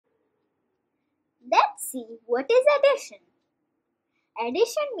Let's see what is addition.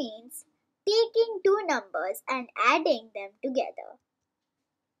 Addition means taking two numbers and adding them together.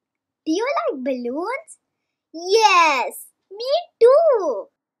 Do you like balloons? Yes, me too.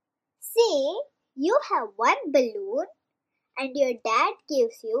 Say you have one balloon and your dad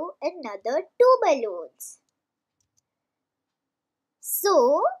gives you another two balloons.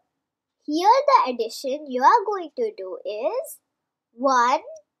 So, here the addition you are going to do is 1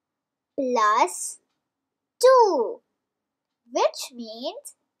 plus 2, which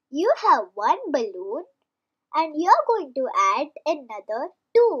means you have one balloon and you are going to add another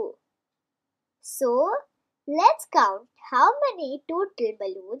 2. So, let's count how many total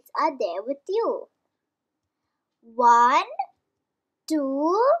balloons are there with you. 1,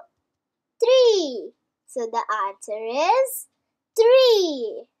 2, 3. So the answer is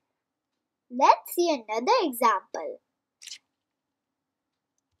 3. Let's see another example.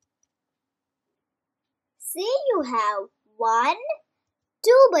 Say you have 1,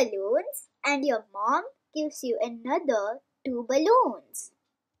 2 balloons and your mom gives you another 2 balloons.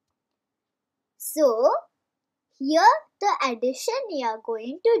 So, here the addition you are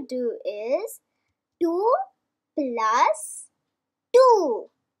going to do is 2 plus 2,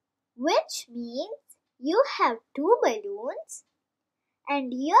 which means you have 2 balloons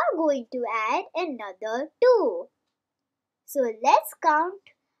and you are going to add another 2. So let's count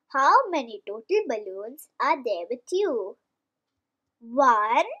how many total balloons are there with you.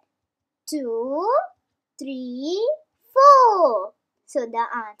 1, 2, 3, 4. So the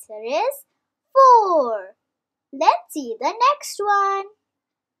answer is 4. Let's see the next one.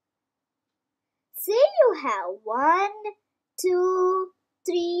 Say you have 1, 2,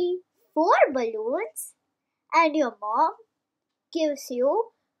 3, 4 balloons and your mom gives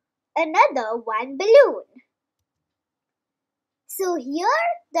you another 1 balloon. So here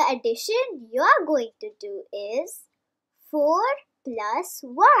the addition you are going to do is 4 plus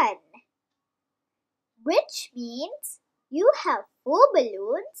 1, which means you have 4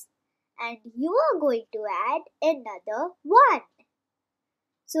 balloons and you are going to add another 1.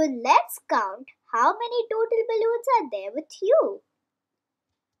 So let's count how many total balloons are there with you.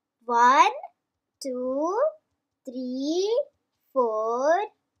 1, 2, 3, 4,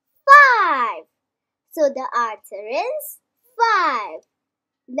 5. So the answer is 5.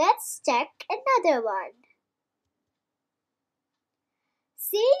 Let's check another one.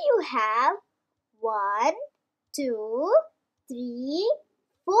 Say you have 1, 2, 3,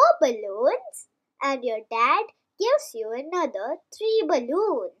 4 balloons and your dad gives you another 3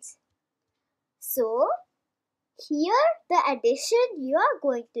 balloons. So, here the addition you are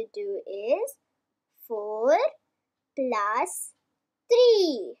going to do is 4 plus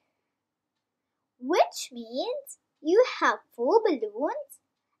 3, which means you have 4 balloons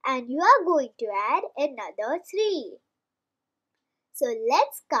and you are going to add another 3. So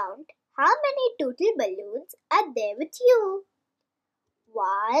let's count how many total balloons are there with you.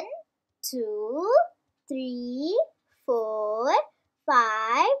 1, 2, 3, 4,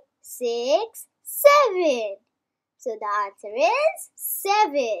 5, 6, 7. So the answer is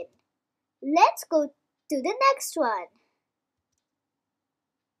 7. Let's go to the next one.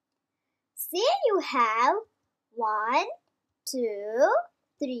 Say you have 1, 2,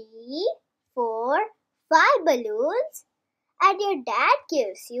 3, 4, 5 balloons and your dad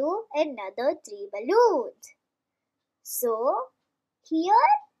gives you another 3 balloons. So, here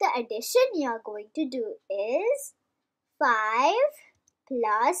the addition you are going to do is 5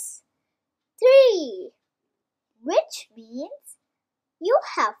 plus 3, which means you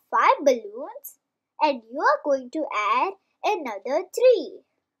have 5 balloons and you are going to add another 3.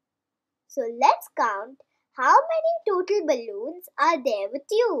 So let's count how many total balloons are there with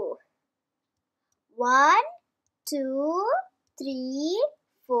you. 1, 2, 3,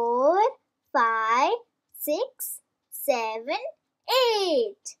 4, 5, 6, 7,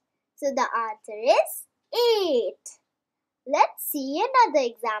 8. So the answer is 8. Let's see another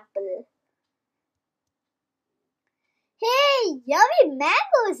example. Hey, yummy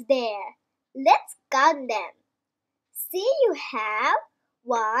mangoes there. Let's count them. Say you have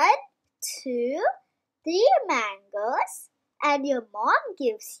 1, 2, 3 mangoes and your mom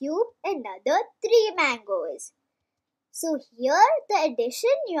gives you another 3 mangoes. So here the addition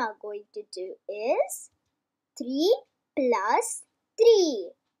you are going to do is 3 plus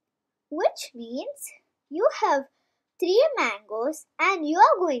 3, which means you have 3 mangoes and you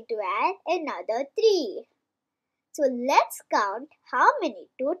are going to add another 3. So let's count how many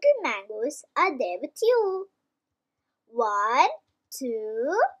total mangoes are there with you. 1,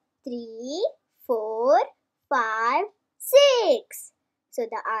 2, 3, 4, 5, 6. So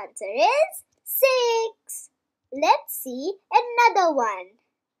the answer is 6. Let's see another one.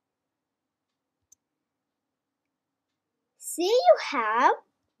 Say you have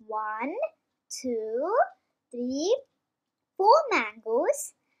 1, 2, 3, 4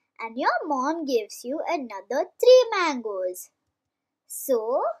 mangoes and your mom gives you another 3 mangoes.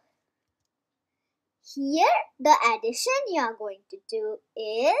 So, here the addition you are going to do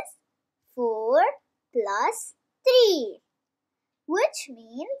is 4 plus 3, which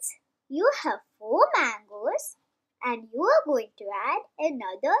means you have 4 mangoes and you are going to add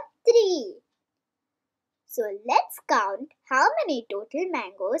another 3. So let's count how many total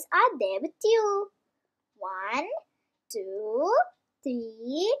mangoes are there with you. 1, 2,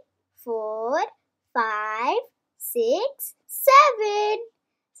 3, 4, 5, 6, 7.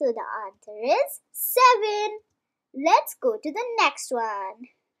 So the answer is 7. Let's go to the next one.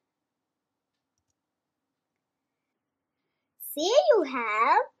 Say you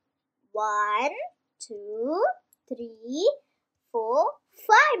have 1, 2, 3, 4,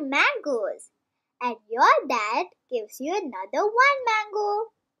 5 mangoes and your dad gives you another 1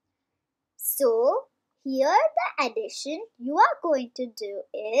 mango. So, here the addition you are going to do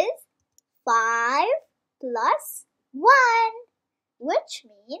is 5 plus 1, which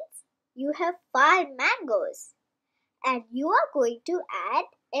means you have 5 mangoes and you are going to add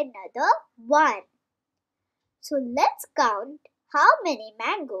another 1. So, let's count how many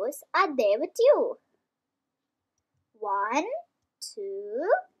mangoes are there with you. 1, 2,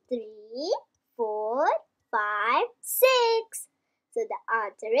 3, 4, 5, 6. So the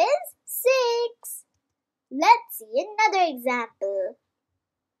answer is 6. Let's see another example.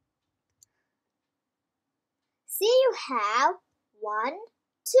 Say you have 1,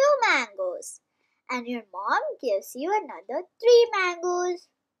 2 mangoes and your mom gives you another 3 mangoes.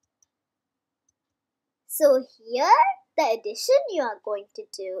 So here the addition you are going to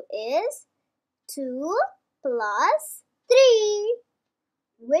do is 2 plus 3,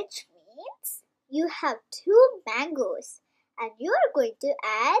 which means you have 2 mangoes and you are going to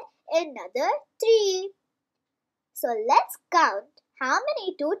add another 3. So let's count how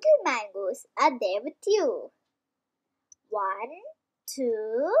many total mangoes are there with you. 1,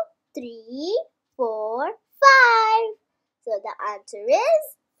 2, 3, 4, 5. So the answer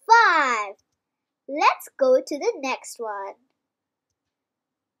is 5. Let's go to the next one.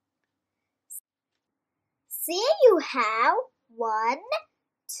 Say you have 1,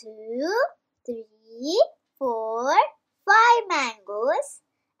 2, 3, 4, 5 mangoes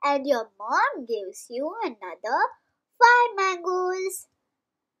and your mom gives you another 5 mangoes.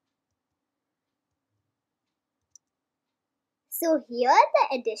 So here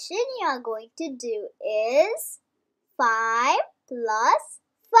the addition you are going to do is 5 plus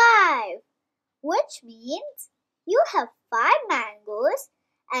 5, which means you have 5 mangoes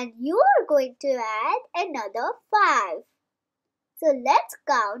and you are going to add another 5. So let's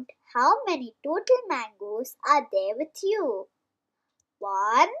count how many total mangoes are there with you.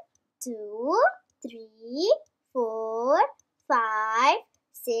 1, 2, 3, 4, 5,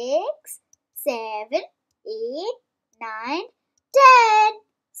 6, 7, 8, 9, 10.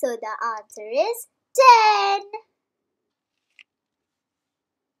 So the answer is 10.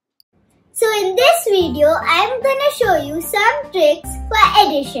 So in this video, I am gonna show you some tricks for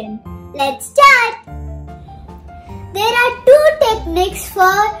addition. Let's start. There are 2 techniques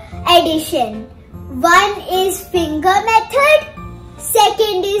for addition. One is finger method,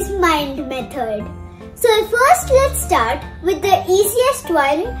 second is mind method. So first let's start with the easiest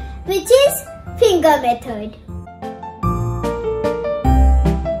one, which is finger method.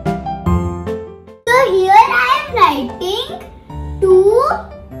 So here I am writing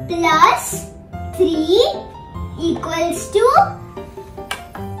 2 plus 3 equals to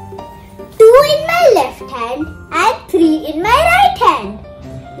 2 in my left hand and 3 in my right hand.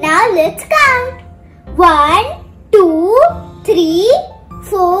 Now let's count. 1, 2, 3,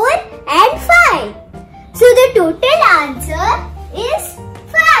 4 and 5. So the total answer is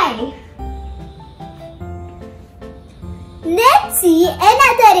 5. Let's see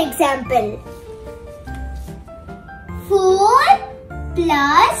another example. 4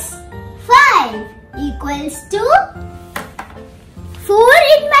 plus 5 equals to 4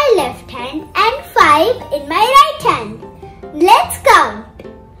 in my left hand and 5 in my right hand. Let's count.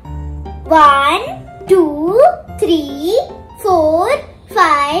 1, 2, 3, 4,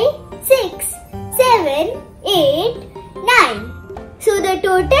 5, 6, 7, 8, 9. So the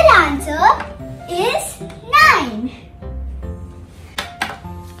total answer is 9.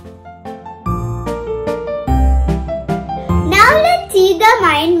 Now let's see the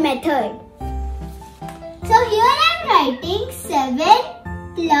mind method. So here I am writing 7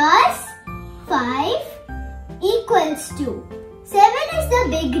 plus equals to? 7 is the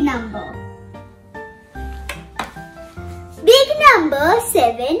big number. Big number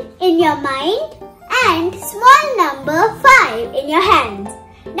 7 in your mind and small number 5 in your hands.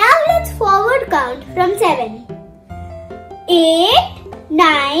 Now let's forward count from 7. 8,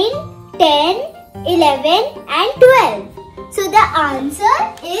 9, 10, 11 and 12. So the answer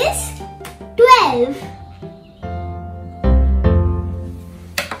is 12.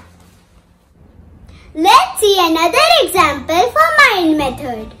 Let's see another example for mind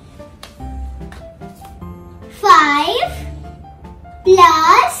method. 5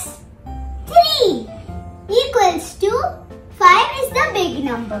 plus 3 equals to 5 is the big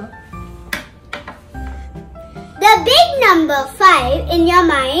number. The big number 5 in your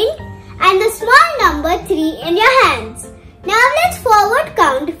mind and the small number 3 in your hands. Now let's forward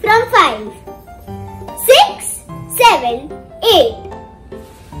count from 5. 6, 7, 8.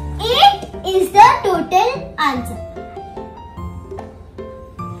 8 is the total answer.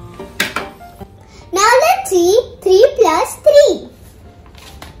 Now let's see 3 plus 3.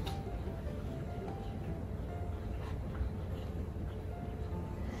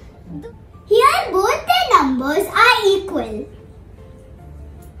 Here both the numbers are equal.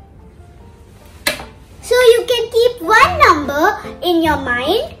 So you can keep one number in your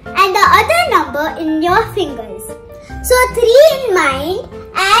mind and the other number in your fingers. So 3 in mind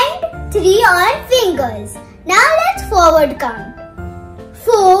and 3 on fingers. Now let's forward count.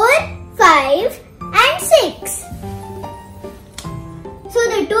 4, 5 and 6. So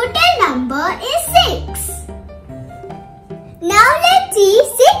the total number is 6. Now let's see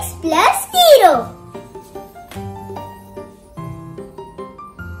 6 plus 0.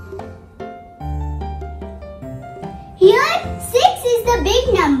 Here 6 is the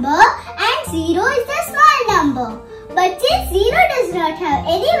big number and 0 is the small number. But since 0 does not have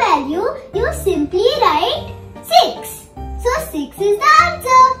any value, you simply write 6. So 6 is the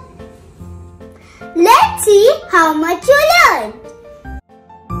answer. Let's see how much you learned.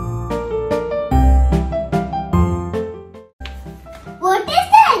 What is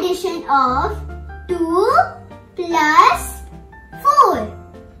the addition of 2 plus 4?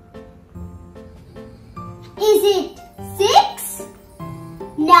 Is it 6,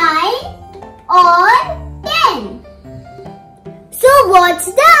 9 or 10? So what's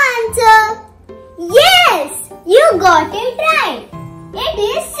the answer? Yes, you got it right. It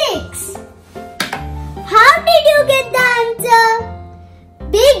is 6. How did you get the answer?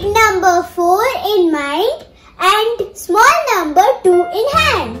 Big number 4 in mind and small number 2 in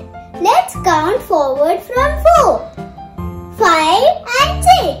hand. Let's count forward from 4. 5 and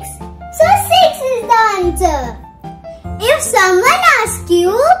 6. So 6 is the answer. If someone asks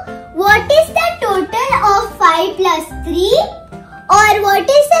you what is the total of 5 plus 3 or what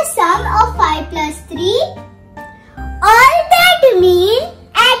is the sum of 5 plus 3, all that mean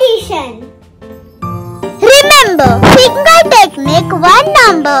addition. Remember, finger technique, one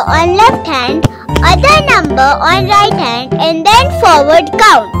number on left hand, other number on right hand and then forward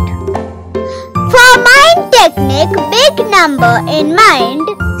count. For mind technique, big number in mind,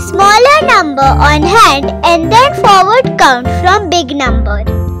 smaller number on hand and then forward count from big number.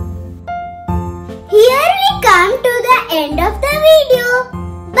 Here we come to the end of the video.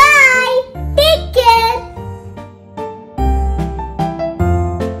 Bye. Take care.